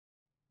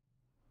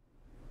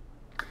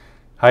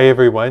Hi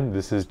everyone,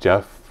 this is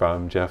Geoff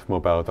from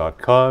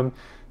geoffmobile.com,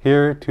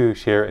 here to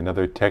share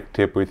another tech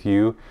tip with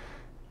you.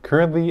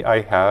 Currently I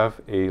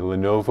have a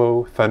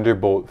Lenovo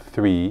Thunderbolt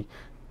 3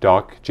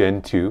 Dock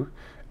Gen2,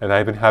 and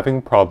I've been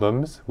having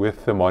problems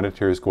with the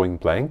monitors going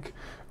blank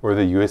or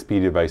the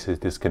USB devices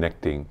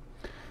disconnecting.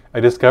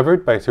 I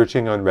discovered by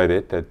searching on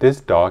Reddit that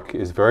this dock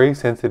is very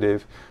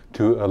sensitive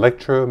to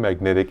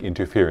electromagnetic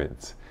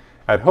interference.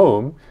 At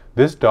home,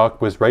 this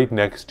dock was right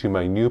next to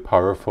my new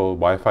powerful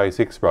Wi-Fi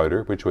 6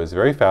 router, which was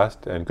very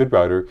fast and good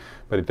router,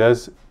 but it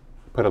does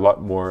put a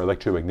lot more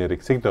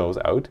electromagnetic signals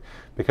out.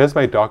 Because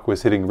my dock was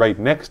sitting right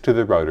next to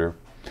the router,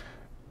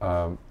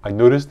 I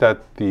noticed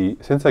that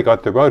since I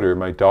got the router,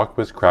 my dock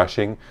was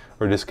crashing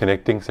or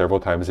disconnecting several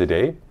times a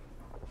day.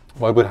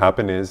 What would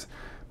happen is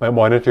my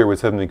monitor would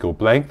suddenly go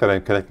blank that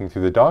I'm connecting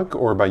through the dock,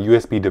 or my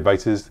USB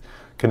devices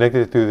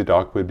connected through the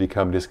dock would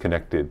become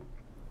disconnected.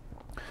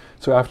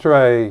 So after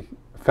I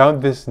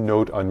found this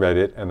note on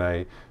Reddit and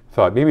I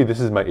thought maybe this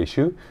is my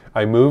issue,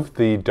 I moved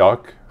the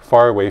dock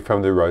far away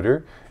from the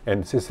router,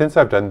 and since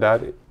I've done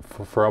that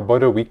for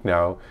about a week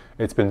now,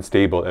 it's been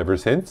stable ever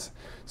since.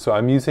 So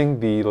I'm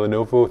using the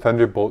Lenovo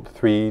Thunderbolt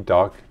 3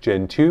 Dock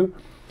Gen2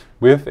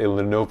 with a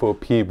Lenovo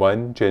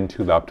P1 Gen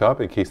 2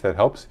 laptop, in case that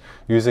helps,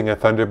 using a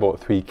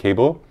Thunderbolt 3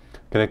 cable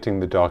connecting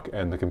the dock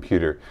and the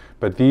computer.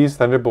 But these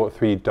Thunderbolt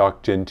 3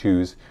 Dock Gen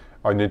 2s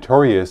are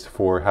notorious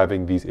for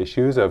having these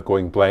issues of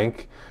going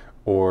blank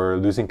or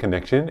losing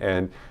connection,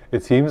 and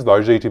it seems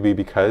largely to be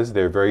because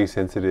they're very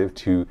sensitive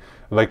to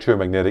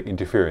electromagnetic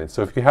interference.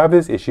 So if you have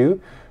this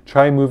issue,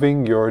 try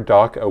moving your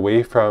dock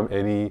away from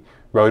any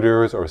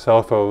routers or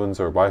cell phones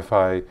or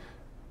Wi-Fi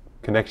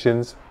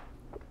connections.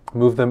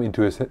 Move them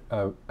into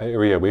an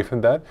area away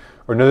from that.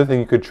 Or another thing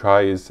you could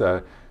try is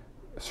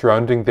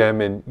surrounding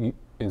them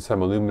in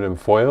some aluminum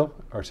foil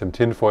or some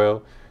tin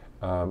foil.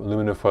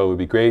 Aluminum foil would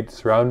be great.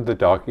 Surround the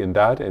dock in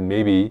that, and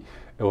maybe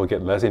it will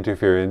get less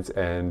interference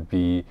and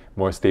be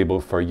more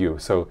stable for you.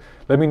 So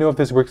let me know if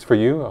this works for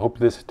you. I hope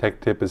this tech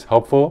tip is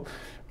helpful.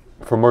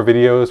 For more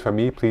videos from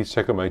me, please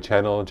check out my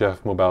channel,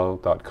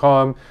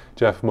 geoffmobile.com,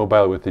 Geoff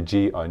Mobile with a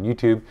G on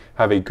YouTube.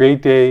 Have a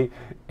great day,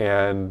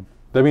 and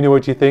let me know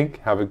what you think.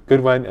 Have a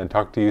good one, and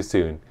talk to you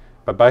soon.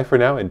 Bye-bye for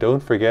now, and don't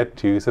forget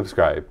to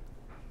subscribe.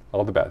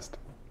 All the best.